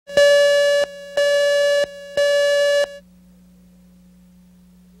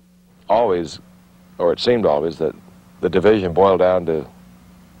always, or it seemed always, that the division boiled down to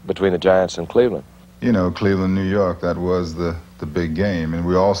between the Giants and Cleveland. You know, Cleveland, New York, that was the big game, and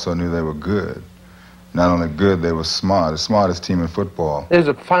we also knew they were good. Not only good, they were smart, the smartest team in football. There's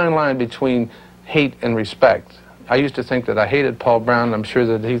a fine line between hate and respect. I used to think that I hated Paul Brown, and I'm sure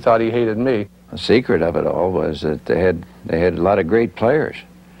that he thought he hated me. The secret of it all was that they had a lot of great players,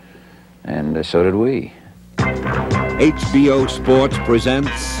 and so did we. HBO Sports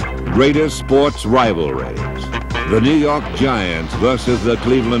presents Greatest Sports Rivalries. The New York Giants versus the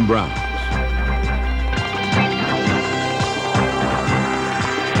Cleveland Browns.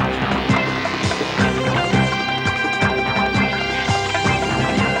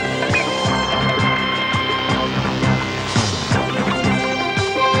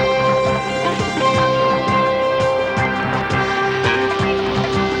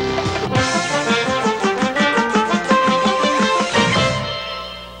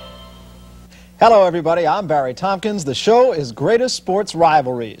 Hello, everybody. I'm Barry Tompkins. The show is Greatest Sports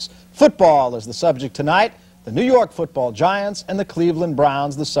Rivalries. Football is the subject tonight. The New York Football Giants and the Cleveland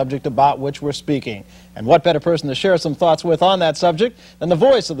Browns, the subject about which we're speaking. And what better person to share some thoughts with on that subject than the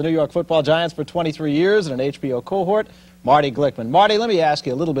voice of the New York Football Giants for 23 years and an HBO cohort, Marty Glickman. Marty, let me ask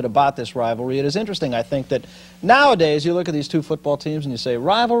you a little bit about this rivalry. It is interesting, I think, that nowadays you look at these two football teams and you say,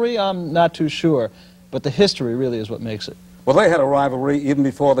 rivalry? I'm not too sure. But the history really is what makes it. Well, they had a rivalry even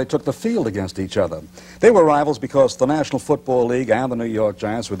before they took the field against each other. They were rivals because the National Football League and the New York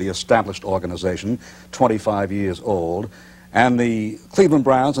Giants were the established organization, 25 years old, and the Cleveland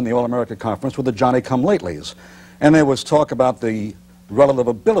Browns and the All-America Conference were the Johnny-come-latelys. And there was talk about the relative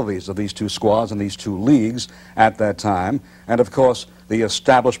abilities of these two squads and these two leagues at that time. And, of course, the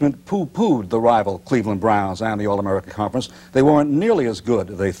establishment pooh-poohed the rival Cleveland Browns and the All-America Conference. They weren't nearly as good,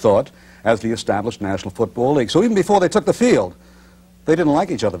 they thought, as the established National Football League. So even before they took the field, they didn't like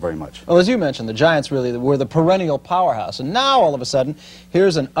each other very much. Well, as you mentioned, the Giants really were the perennial powerhouse. And now, all of a sudden,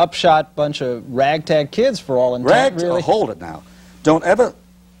 here's an upshot bunch of ragtag kids for all intent, really. Hold it now. Don't ever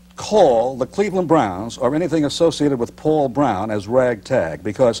call the Cleveland Browns or anything associated with Paul Brown as ragtag,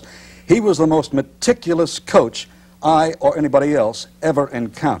 because he was the most meticulous coach I or anybody else ever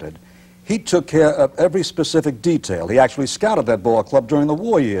encountered. He took care of every specific detail. He actually scouted that ball club during the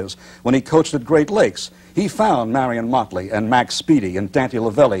war years when he coached at Great Lakes. He found Marion Motley and Max Speedy and Dante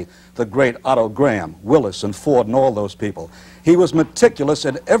Lavelli, the great Otto Graham, Willis and Ford and all those people. He was meticulous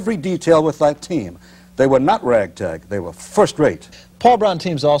in every detail with that team. They were not ragtag. They were first-rate. Paul Brown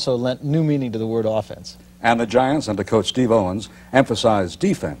teams also lent new meaning to the word offense. And the Giants, under Coach Steve Owens, emphasized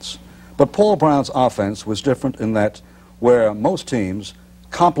defense. But Paul Brown's offense was different in that where most teams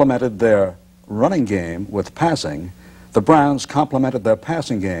complemented their running game with passing, the Browns complemented their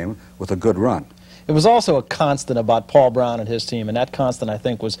passing game with a good run. It was also a constant about Paul Brown and his team, and that constant, I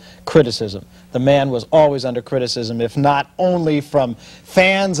think, was criticism. The man was always under criticism, if not only from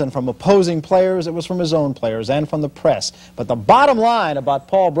fans and from opposing players, it was from his own players and from the press. But the bottom line about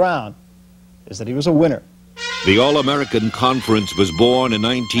Paul Brown is that he was a winner. The All-American Conference was born in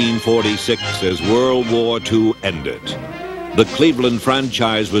 1946 as World War II ended. The Cleveland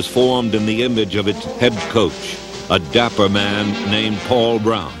franchise was formed in the image of its head coach, a dapper man named Paul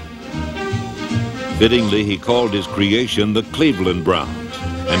Brown. Fittingly, he called his creation the Cleveland Browns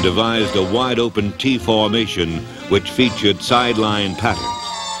and devised a wide-open T formation which featured sideline patterns.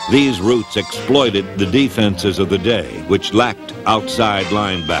 These routes exploited the defenses of the day, which lacked outside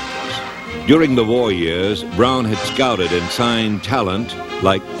linebackers. During the war years, Brown had scouted and signed talent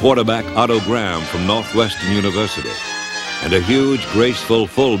like quarterback Otto Graham from Northwestern University, and a huge, graceful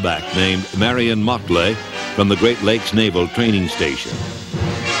fullback named Marion Motley from the Great Lakes Naval Training Station.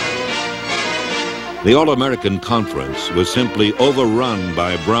 The All-American Conference was simply overrun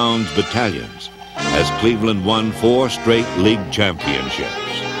by Brown's battalions as Cleveland won 4 straight league championships.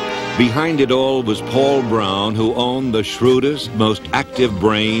 Behind it all was Paul Brown, who owned the shrewdest, most active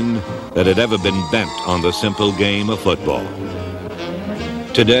brain that had ever been bent on the simple game of football.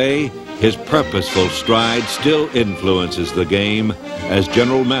 Today, his purposeful stride still influences the game as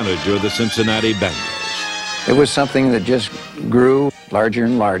general manager of the Cincinnati Bengals. It was something that just grew larger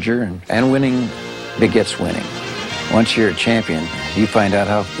and larger, and winning begets winning. Once you're a champion, you find out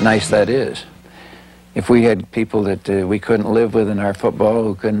how nice that is. If we had people that we couldn't live with in our football,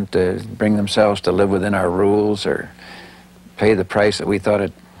 who couldn't bring themselves to live within our rules or pay the price that we thought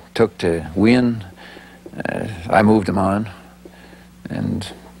it took to win, I moved them on and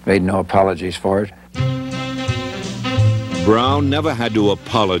made no apologies for it. Brown never had to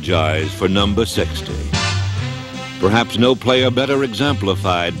apologize for number 60. Perhaps no player better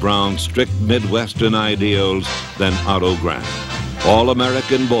exemplified Brown's strict Midwestern ideals than Otto Graham.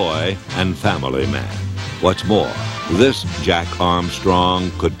 All-American boy and family man. What's more, this Jack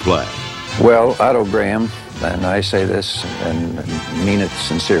Armstrong could play. Well, Otto Graham, and I say this and mean it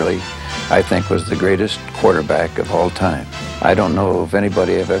sincerely, I think was the greatest quarterback of all time. I don't know of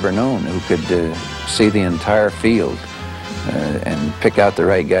anybody I've ever known who could see the entire field and pick out the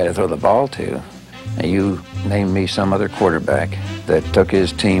right guy to throw the ball to. Now, you name me some other quarterback that took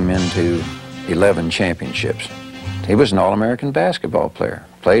his team into 11 championships. He was an All-American basketball player,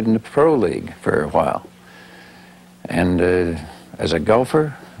 played in the Pro League for a while. And as a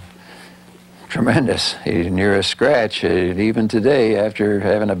golfer, tremendous. He's near a scratch even today after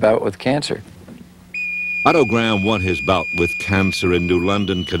having a bout with cancer. Otto Graham won his bout with cancer in New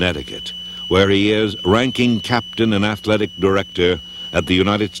London, Connecticut, where he is ranking captain and athletic director at the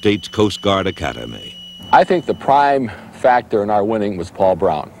United States Coast Guard Academy. I think the prime factor in our winning was Paul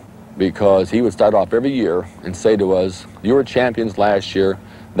Brown, because he would start off every year and say to us, "You were champions last year,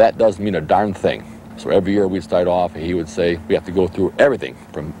 that doesn't mean a darn thing." So every year we'd start off and he would say, "We have to go through everything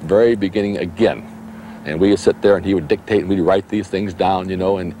from the very beginning again." And we would sit there and he would dictate and we'd write these things down, you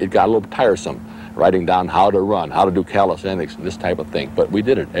know, and it got a little tiresome, writing down how to run, how to do calisthenics, and this type of thing. But we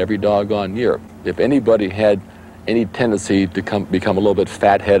did it every doggone year. If anybody had any tendency to become a little bit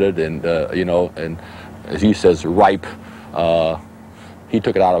fat-headed and, you know, and as he says, ripe, he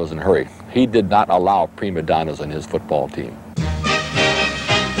took it out of us in a hurry. He did not allow prima donnas in his football team.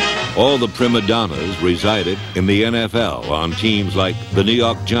 All the prima donnas resided in the NFL on teams like the New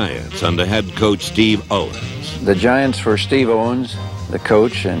York Giants under head coach Steve Owens. The Giants were Steve Owens, the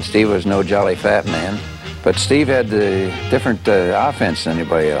coach, and Steve was no jolly fat man. But Steve had the different offense than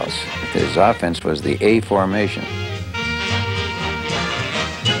anybody else. His offense was the A formation.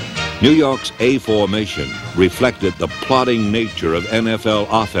 New York's A formation reflected the plodding nature of NFL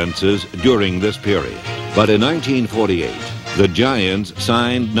offenses during this period. But in 1948, the Giants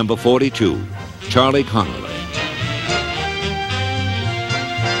signed number 42, Charlie Connolly.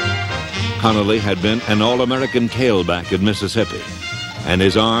 Connolly had been an All-American tailback in Mississippi, and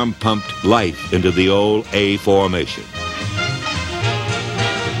his arm pumped life into the old A formation.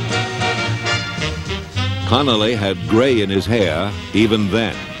 Connolly had gray in his hair even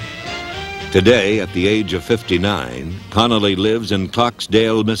then. Today, at the age of 59, Connolly lives in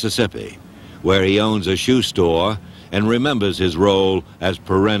Clarksdale, Mississippi, where he owns a shoe store and remembers his role as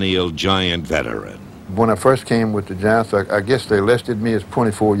perennial Giant veteran. When I first came with the Giants, I guess they listed me as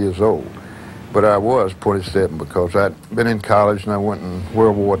 24 years old. But I was 27 because I'd been in college and I went in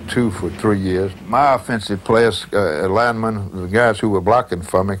World War II for 3 years. My offensive players, linemen, the guys who were blocking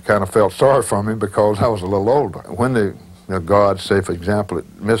for me, kind of felt sorry for me because I was a little older. When the guards, say for example,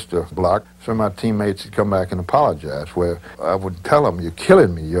 missed a block, some of my teammates would come back and apologize, where I would tell them, "You're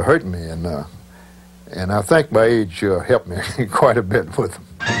killing me, you're hurting me," and I think my age helped me quite a bit with them.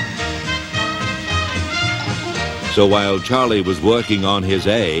 So while Charlie was working on his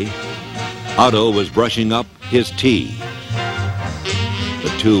A, Otto was brushing up his T. The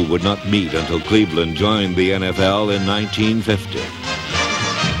two would not meet until Cleveland joined the NFL in 1950.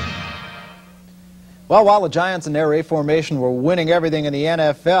 Well, while the Giants in their A formation were winning everything in the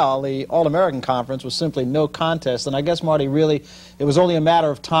NFL, the All-American Conference was simply no contest. And I guess, Marty, really, it was only a matter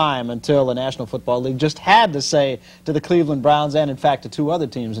of time until the National Football League just had to say to the Cleveland Browns and, in fact, to two other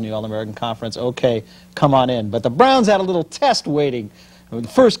teams in the All-American Conference, okay, come on in. But the Browns had a little test waiting. The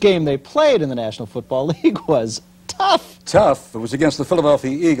first game they played in the National Football League was tough. Tough. It was against the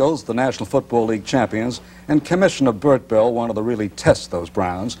Philadelphia Eagles, the National Football League champions, and Commissioner Burt Bell wanted to really test those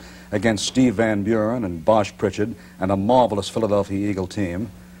Browns against Steve Van Buren and Bosh Pritchard and a marvelous Philadelphia Eagle team.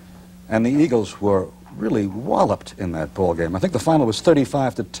 And the Eagles were really walloped in that ball game. I think the final was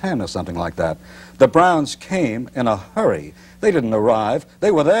 35-10 or something like that. The Browns came in a hurry. They didn't arrive.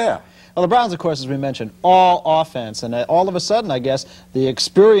 They were there. Well, the Browns, of course, as we mentioned, all offense. And all of a sudden, I guess, the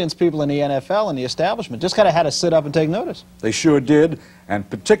experienced people in the NFL and the establishment just kind of had to sit up and take notice. They sure did, and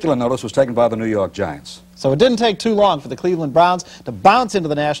particular notice was taken by the New York Giants. So it didn't take too long for the Cleveland Browns to bounce into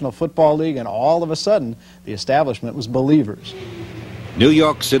the National Football League, and all of a sudden, the establishment was believers. New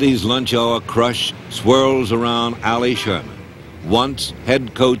York City's lunch hour crush swirls around Allie Sherman, once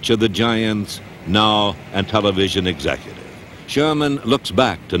head coach of the Giants, now a television executive. Sherman looks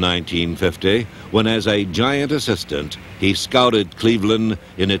back to 1950 when, as a Giant assistant, he scouted Cleveland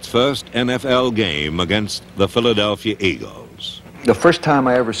in its first NFL game against the Philadelphia Eagles. The first time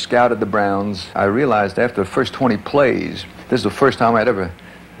I ever scouted the Browns, I realized after the first 20 plays, this is the first time I'd ever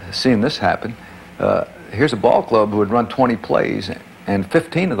seen this happen. Here's a ball club who would run 20 plays, and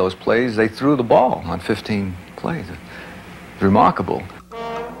 15 of those plays, they threw the ball on 15 plays. Remarkable.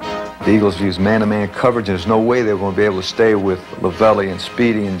 The Eagles used man-to-man coverage, and there's no way they were going to be able to stay with Lavelli and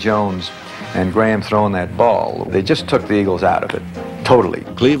Speedy and Jones and Graham throwing that ball. They just took the Eagles out of it, totally.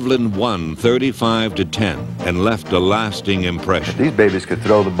 Cleveland won 35-10 and left a lasting impression. These babies could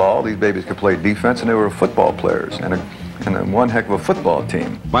throw the ball, these babies could play defense, and they were football players and one heck of a football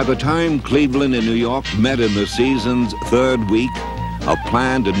team. By the time Cleveland and New York met in the season's third week, a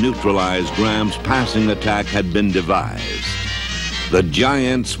plan to neutralize Graham's passing attack had been devised. The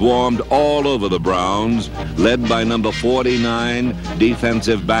Giants swarmed all over the Browns, led by number 49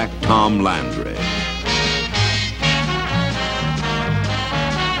 defensive back Tom Landry.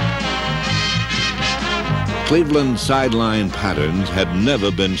 Cleveland's sideline patterns had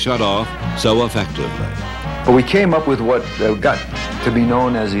never been shut off so effectively. But we came up with what got to be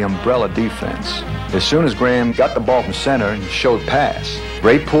known as the umbrella defense. As soon as Graham got the ball from center and showed pass,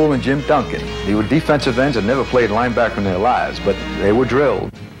 Ray Poole and Jim Duncan, they were defensive ends that never played linebacker in their lives, but they were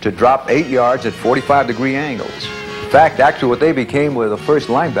drilled to drop 8 yards at 45-degree angles. In fact, actually what they became were the first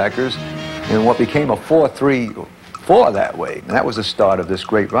linebackers in what became a 4-3-4 that way. And that was the start of this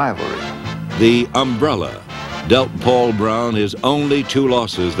great rivalry. The umbrella dealt Paul Brown his only 2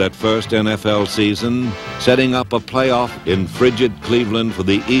 losses that first NFL season, setting up a playoff in frigid Cleveland for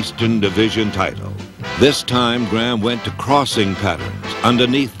the Eastern Division title. This time, Graham went to crossing patterns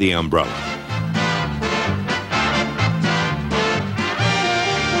underneath the umbrella.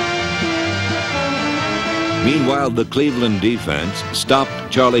 Meanwhile, the Cleveland defense stopped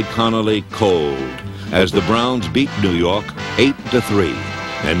Charlie Connolly cold as the Browns beat New York 8-3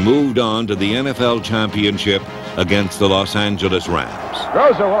 and moved on to the NFL championship against the Los Angeles Rams.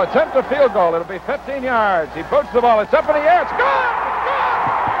 Rosa will attempt a field goal. It'll be 15 yards. He boots the ball. It's up in the air. It's gone!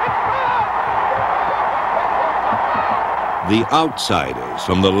 The outsiders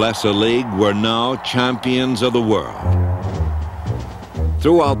from the lesser league were now champions of the world.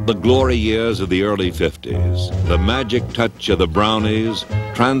 Throughout the glory years of the early 50s, the magic touch of the Brownies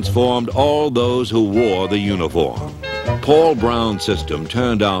transformed all those who wore the uniform. Paul Brown's system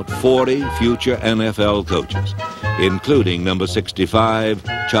turned out 40 future NFL coaches, including number 65,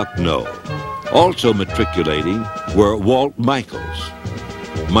 Chuck Noll. Also matriculating were Walt Michaels,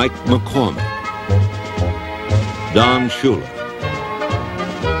 Mike McCormick, Don Shula,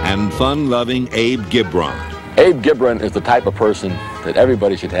 and fun-loving Abe Gibron. Abe Gibron is the type of person that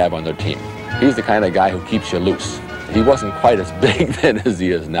everybody should have on their team. He's the kind of guy who keeps you loose. He wasn't quite as big then as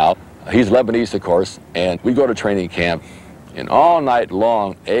he is now. He's Lebanese, of course, and we go to training camp, and all night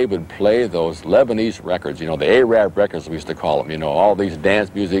long, Abe would play those Lebanese records, you know, the Arab records we used to call them, you know, all these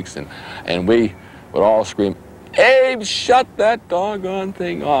dance musics, and we would all scream, "Abe, shut that doggone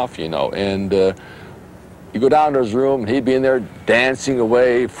thing off," you know, and you go down to his room, and he'd be in there dancing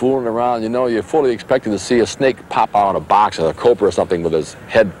away, fooling around. You know, you're fully expecting to see a snake pop out of a box or a cobra or something with his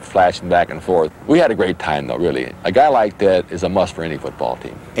head flashing back and forth. We had a great time, though, really. A guy like that is a must for any football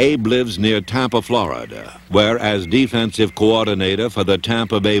team. Abe lives near Tampa, Florida, where as defensive coordinator for the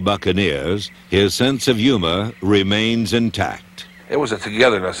Tampa Bay Buccaneers, his sense of humor remains intact. It was a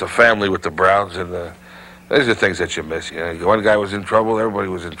togetherness, a family with the Browns, and those are the things that you miss. You know, one guy was in trouble, everybody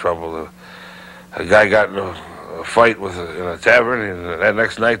was in trouble. A guy got in a fight in a tavern, and that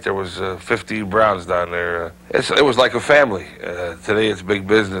next night there was 50 Browns down there. It was like a family. Today it's big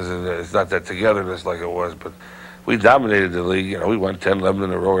business, and it's not that togetherness like it was, but we dominated the league. You know, we won 10, 11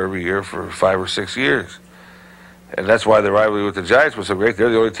 in a row every year for 5 or 6 years. And that's why the rivalry with the Giants was so great. They're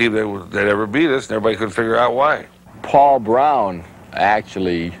the only team that ever beat us, and everybody couldn't figure out why. Paul Brown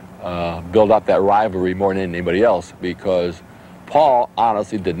actually built up that rivalry more than anybody else, because Paul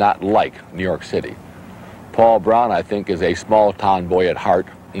honestly did not like New York City. Paul Brown, I think, is a small-town boy at heart.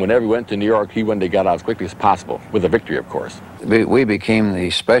 Whenever he went to New York, he wanted to get out as quickly as possible, with a victory, of course. We became the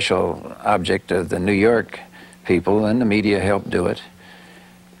special object of the New York people, and the media helped do it.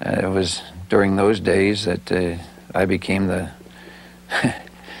 It was during those days that I became the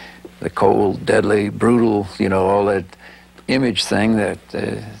the cold, deadly, brutal, you know, all that image thing that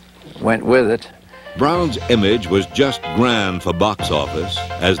went with it. Brown's image was just grand for box office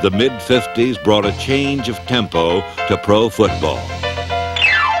as the mid-50s brought a change of tempo to pro football.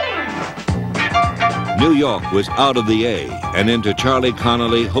 New York was out of the A and into Charlie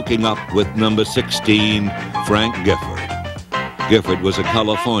Connolly hooking up with number 16, Frank Gifford. Gifford was a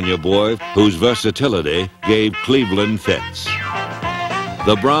California boy whose versatility gave Cleveland fits.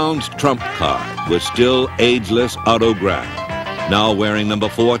 The Browns' trump card was still ageless Otto Graham, now wearing number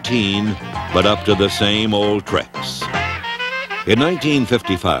 14, but up to the same old tricks. In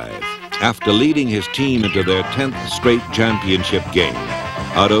 1955, after leading his team into their 10th straight championship game,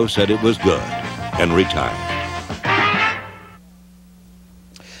 Otto said it was good and retired.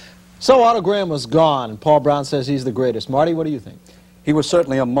 So Otto Graham was gone, and Paul Brown says he's the greatest. Marty, what do you think? He was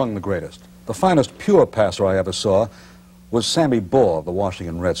certainly among the greatest. The finest pure passer I ever saw was Sammy Baugh of the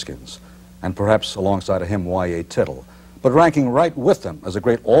Washington Redskins, and perhaps alongside of him, Y.A. Tittle. But ranking right with them as a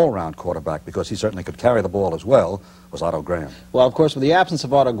great all-round quarterback, because he certainly could carry the ball as well, was Otto Graham. Well, of course, with the absence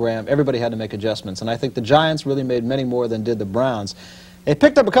of Otto Graham, everybody had to make adjustments, and I think the Giants really made many more than did the Browns. They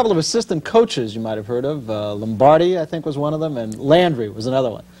picked up a couple of assistant coaches you might have heard of. Lombardi, I think, was one of them, and Landry was another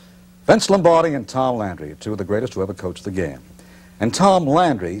one. Vince Lombardi and Tom Landry, two of the greatest who ever coached the game. And Tom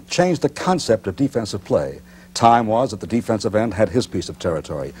Landry changed the concept of defensive play. Time was that the defensive end had his piece of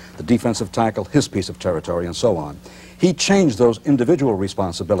territory, the defensive tackle his piece of territory, and so on. He changed those individual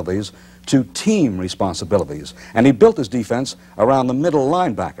responsibilities to team responsibilities, and he built his defense around the middle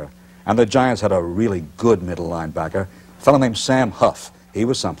linebacker. And the Giants had a really good middle linebacker, a fellow named Sam Huff. He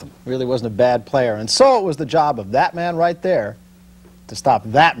was something. Really wasn't a bad player. And so it was the job of that man right there to stop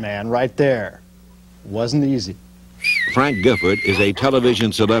that man right there. Wasn't easy. Frank Gifford is a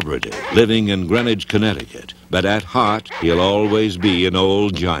television celebrity living in Greenwich, Connecticut, but at heart, he'll always be an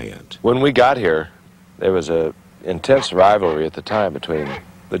old Giant. When we got here, there was an intense rivalry at the time between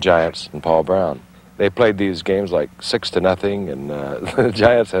the Giants and Paul Brown. They played these games like 6-0, and the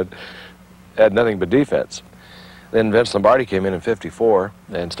Giants had nothing but defense. Then Vince Lombardi came in '54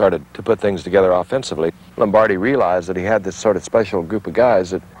 and started to put things together offensively. Lombardi realized that he had this sort of special group of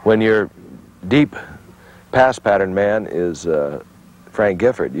guys that when your deep pass pattern man is Frank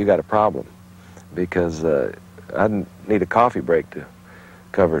Gifford, you got a problem, because I didn't need a coffee break to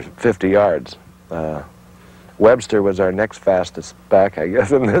cover 50 yards. Webster was our next fastest back, I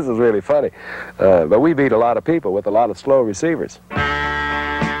guess, and this is really funny. But we beat a lot of people with a lot of slow receivers.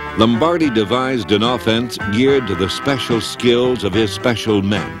 Lombardi devised an offense geared to the special skills of his special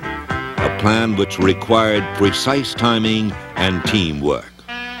men, a plan which required precise timing and teamwork.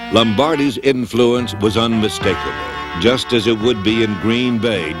 Lombardi's influence was unmistakable, just as it would be in Green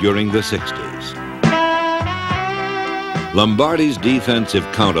Bay during the 60s. Lombardi's defensive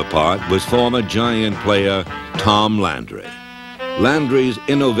counterpart was former Giant player Tom Landry. Landry's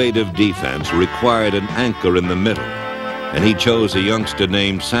innovative defense required an anchor in the middle, and he chose a youngster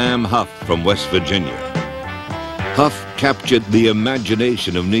named Sam Huff from West Virginia. Huff captured the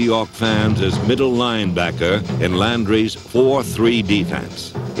imagination of New York fans as middle linebacker in Landry's 4-3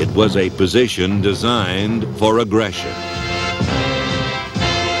 defense. It was a position designed for aggression.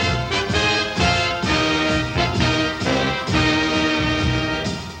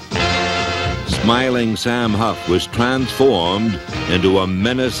 Smiling Sam Huff was transformed into a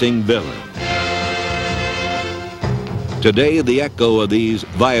menacing villain. Today, the echo of these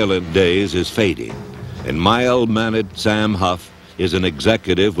violent days is fading, and mild-mannered Sam Huff is an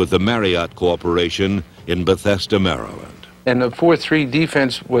executive with the Marriott Corporation in Bethesda, Maryland. And the 4-3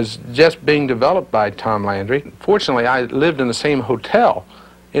 defense was just being developed by Tom Landry. Fortunately, I lived in the same hotel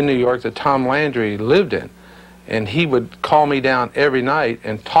in New York that Tom Landry lived in. And he would call me down every night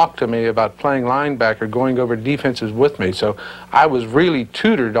and talk to me about playing linebacker, going over defenses with me. So I was really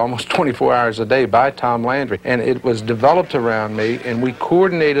tutored almost 24 hours a day by Tom Landry. And it was developed around me, and we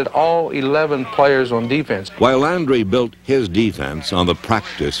coordinated all 11 players on defense. While Landry built his defense on the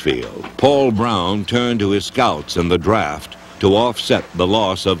practice field, Paul Brown turned to his scouts in the draft to offset the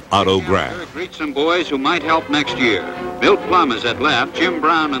loss of Otto Graham. Greet some boys who might help next year. Bill Plum is at left, Jim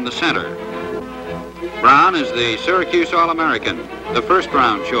Brown in the center. Brown is the Syracuse All-American, the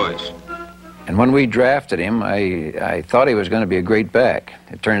first-round choice. And when we drafted him, I thought he was going to be a great back.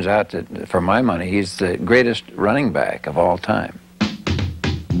 It turns out that, for my money, he's the greatest running back of all time.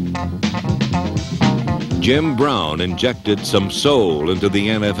 Jim Brown injected some soul into the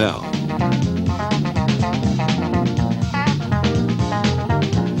NFL.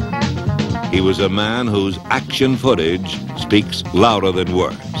 He was a man whose action footage speaks louder than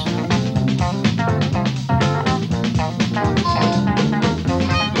words.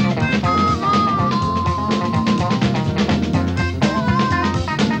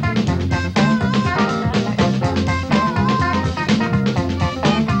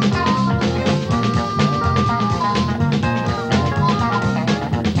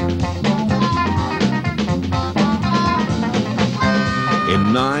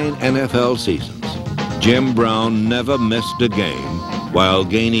 In 9 NFL seasons, Jim Brown never missed a game while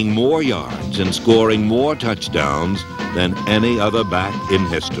gaining more yards and scoring more touchdowns than any other back in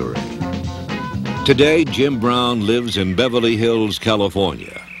history. Today, Jim Brown lives in Beverly Hills,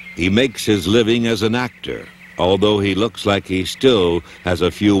 California. He makes his living as an actor, although he looks like he still has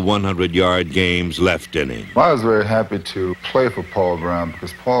a few 100-yard games left in him. I was very happy to play for Paul Brown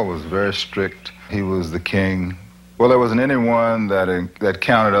because Paul was very strict. He was the king. Well, there wasn't anyone that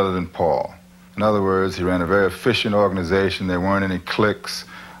counted other than Paul. In other words, he ran a very efficient organization. There weren't any cliques.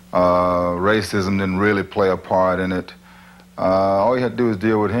 Racism didn't really play a part in it. All you had to do was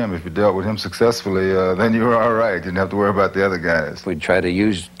deal with him. If you dealt with him successfully, then you were all right. You didn't have to worry about the other guys. We'd try to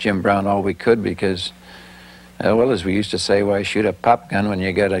use Jim Brown all we could because, well, as we used to say, why shoot a pop gun when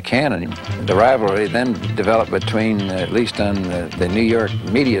you got a cannon? The rivalry then developed between, at least on the New York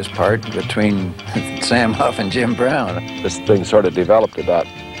media's part, between Sam Huff and Jim Brown. This thing sort of developed about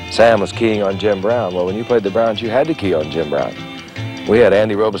Sam was keying on Jim Brown. Well, when you played the Browns, you had to key on Jim Brown. We had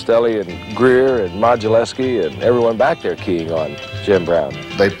Andy Robustelli and Greer and Modulewski and everyone back there keying on Jim Brown.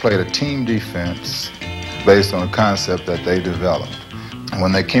 They played a team defense based on a concept that they developed.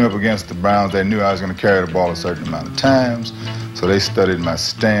 When they came up against the Browns, they knew I was going to carry the ball a certain amount of times, so they studied my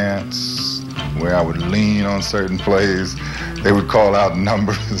stance, where I would lean on certain plays. They would call out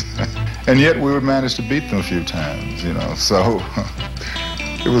numbers, and yet we would manage to beat them a few times, you know, so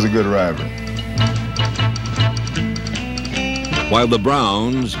it was a good rivalry. While the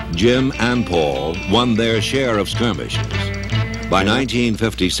Browns, Jim and Paul, won their share of skirmishes, by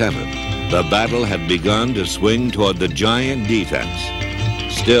 1957, the battle had begun to swing toward the giant defense.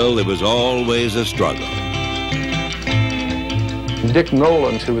 Still, it was always a struggle. Dick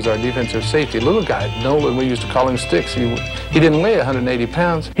Nolan, who was our defensive safety, little guy, Nolan, we used to call him Sticks. He didn't weigh 180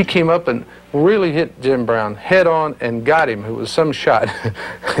 pounds. He came up and really hit Jim Brown head on and got him. It was some shot.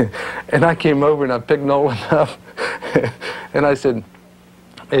 And I came over and I picked Nolan up. And I said,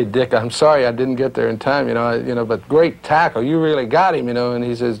 "Hey, Dick, I'm sorry I didn't get there in time, but great tackle. You really got him, And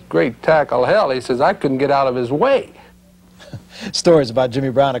he says, "Great tackle, hell." He says, "I couldn't get out of his way." Stories about Jimmy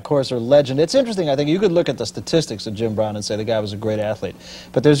Brown, of course, are legend. It's interesting, I think, you could look at the statistics of Jim Brown and say the guy was a great athlete.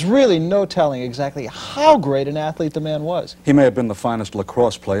 But there's really no telling exactly how great an athlete the man was. He may have been the finest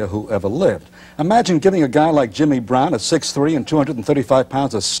lacrosse player who ever lived. Imagine giving a guy like Jimmy Brown at 6'3" and 235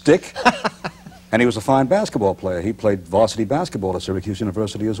 pounds a stick. And he was a fine basketball player. He played varsity basketball at Syracuse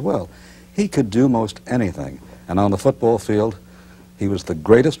University as well. He could do most anything. And on the football field, he was the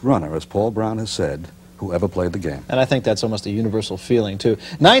greatest runner, as Paul Brown has said, who ever played the game. And I think that's almost a universal feeling, too.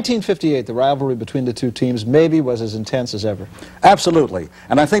 1958, the rivalry between the two teams maybe was as intense as ever. Absolutely.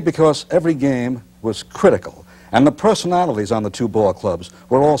 And I think because every game was critical. And the personalities on the two ball clubs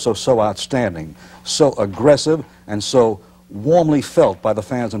were also so outstanding, so aggressive, and so warmly felt by the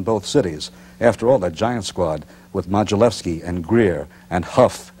fans in both cities. After all, that giant squad with Modulewski and Greer and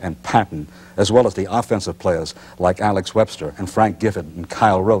Huff and Patton, as well as the offensive players like Alex Webster and Frank Gifford and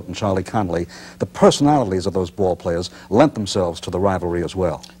Kyle Rote and Charlie Connolly, the personalities of those ball players lent themselves to the rivalry as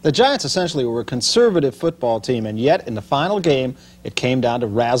well. The Giants essentially were a conservative football team, and yet in the final game, it came down to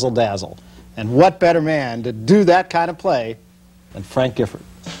razzle-dazzle. And what better man to do that kind of play than Frank Gifford?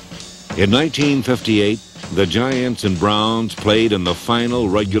 In 1958, the Giants and Browns played in the final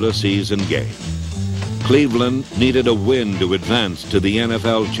regular season game. Cleveland needed a win to advance to the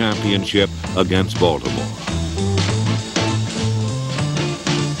NFL championship against Baltimore.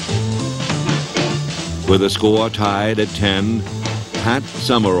 With the score tied at 10, Pat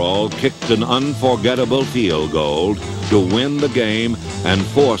Summerall kicked an unforgettable field goal to win the game and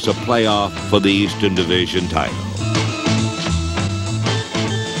force a playoff for the Eastern Division title.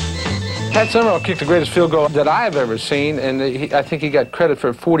 Pat Summerall kicked the greatest field goal that I've ever seen, and I think he got credit for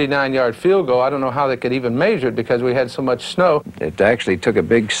a 49-yard field goal. I don't know how they could even measure it because we had so much snow. It actually took a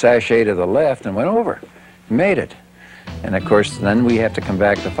big sachet to the left and went over. Made it. And, of course, then we have to come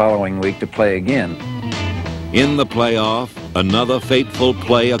back the following week to play again. In the playoff, another fateful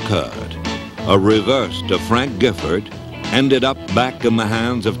play occurred. A reverse to Frank Gifford ended up back in the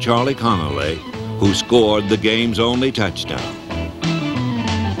hands of Charlie Connolly, who scored the game's only touchdown.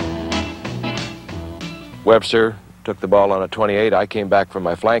 Webster took the ball on a 28. I came back from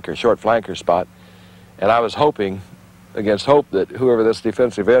my flanker, short flanker spot, and I was hoping, against hope, that whoever this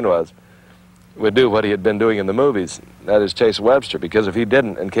defensive end was would do what he had been doing in the movies, that is chase Webster, because if he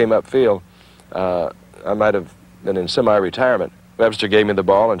didn't and came upfield, I might have been in semi-retirement. Webster gave me the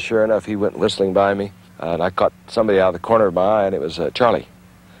ball, and sure enough, he went whistling by me, and I caught somebody out of the corner of my eye, and it was Charlie.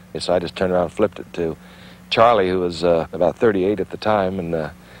 So I just turned around and flipped it to Charlie, who was about 38 at the time, and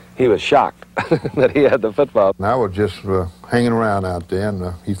he was shocked that he had the football. And I was just hanging around out there,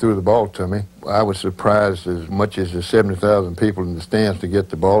 and he threw the ball to me. I was surprised as much as the 70,000 people in the stands to get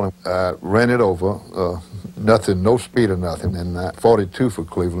the ball. And I ran it over, nothing, no speed or nothing, and 42 for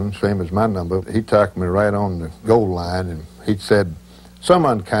Cleveland, same as my number. He tackled me right on the goal line, and he said some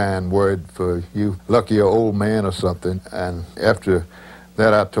unkind word for you, lucky old man or something. And after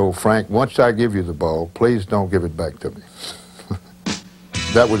that, I told Frank, once I give you the ball, please don't give it back to me.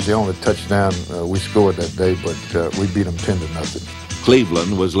 That was the only touchdown we scored that day, but we beat them 10-0.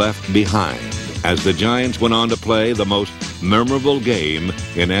 Cleveland was left behind as the Giants went on to play the most memorable game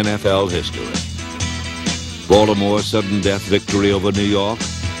in NFL history. Baltimore's sudden death victory over New York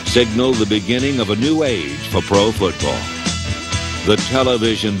signaled the beginning of a new age for pro football. The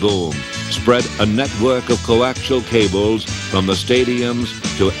television boom spread a network of coaxial cables from the stadiums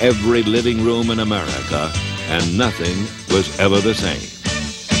to every living room in America, and nothing was ever the same.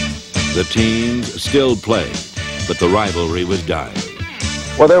 The teams still played, but the rivalry was dying.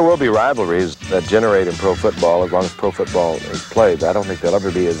 Well, there will be rivalries that generate in pro football as long as pro football is played. I don't think they'll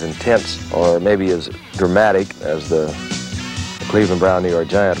ever be as intense or maybe as dramatic as the Cleveland Brown-New York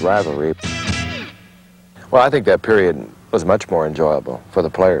Giant rivalry. Well, I think that period was much more enjoyable for the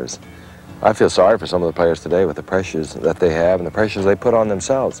players. I feel sorry for some of the players today with the pressures that they have and the pressures they put on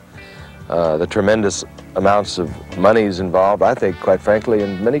themselves. The tremendous amounts of monies involved, I think, quite frankly,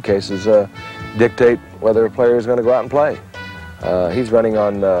 in many cases, dictate whether a player is going to go out and play. He's running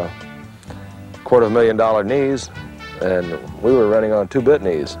on $250,000 knees, and we were running on 2-bit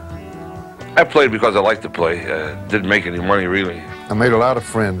knees. I played because I liked to play. Didn't make any money, really. I made a lot of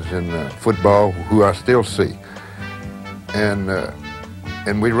friends in football who I still see. And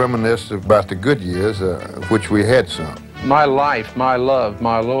we reminisce about the good years, which we had some. My life, my love,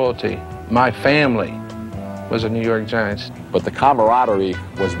 my loyalty, my family was the New York Giants. But the camaraderie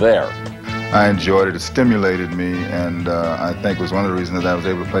was there. I enjoyed it. It stimulated me, and I think it was one of the reasons that I was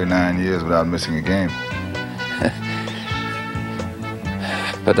able to play 9 years without missing a game.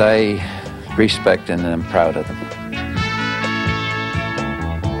 But I respect and am proud of them.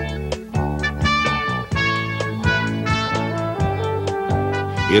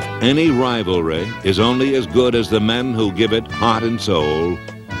 If any rivalry is only as good as the men who give it heart and soul,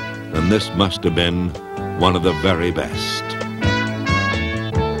 then this must have been one of the very best.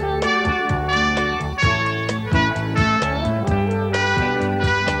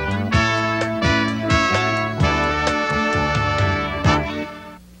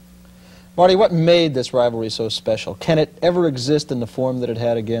 Marty, what made this rivalry so special? Can it ever exist in the form that it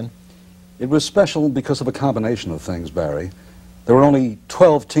had again? It was special because of a combination of things, Barry. There were only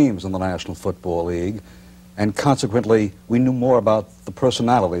 12 teams in the National Football League, and consequently, we knew more about the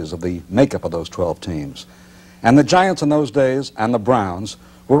personalities of the makeup of those 12 teams. And the Giants in those days, and the Browns,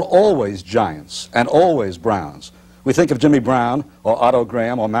 were always Giants and always Browns. We think of Jimmy Brown, or Otto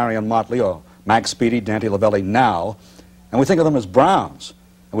Graham, or Marion Motley, or Max Speedy, Dante Lavelli now, and we think of them as Browns.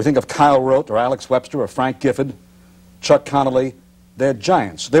 And we think of Kyle Rote, or Alex Webster, or Frank Gifford, Chuck Connolly. They're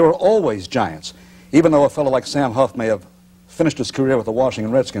Giants. They were always Giants. Even though a fellow like Sam Huff may have finished his career with the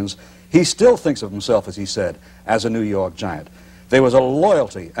Washington Redskins, he still thinks of himself, as he said, as a New York Giant. There was a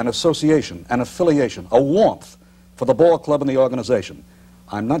loyalty, an association, an affiliation, a warmth for the ball club and the organization.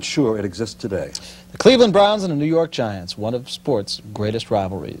 I'm not sure it exists today. The Cleveland Browns and the New York Giants, one of sports' greatest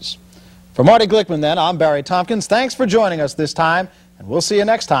rivalries. For Marty Glickman, then, I'm Barry Tompkins. Thanks for joining us this time, and we'll see you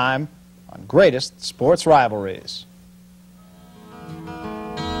next time on Greatest Sports Rivalries.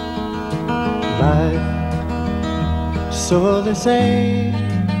 Life, so they say,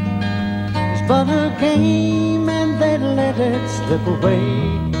 is but a game and they let it slip away.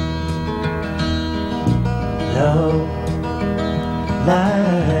 Love,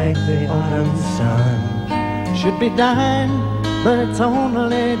 like the autumn sun, should be dying, but it's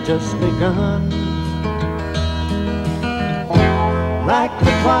only just begun. Like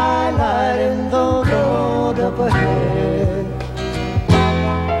the twilight in the road up ahead,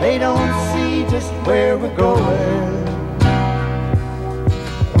 they don't see just where we're going.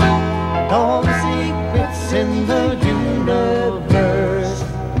 All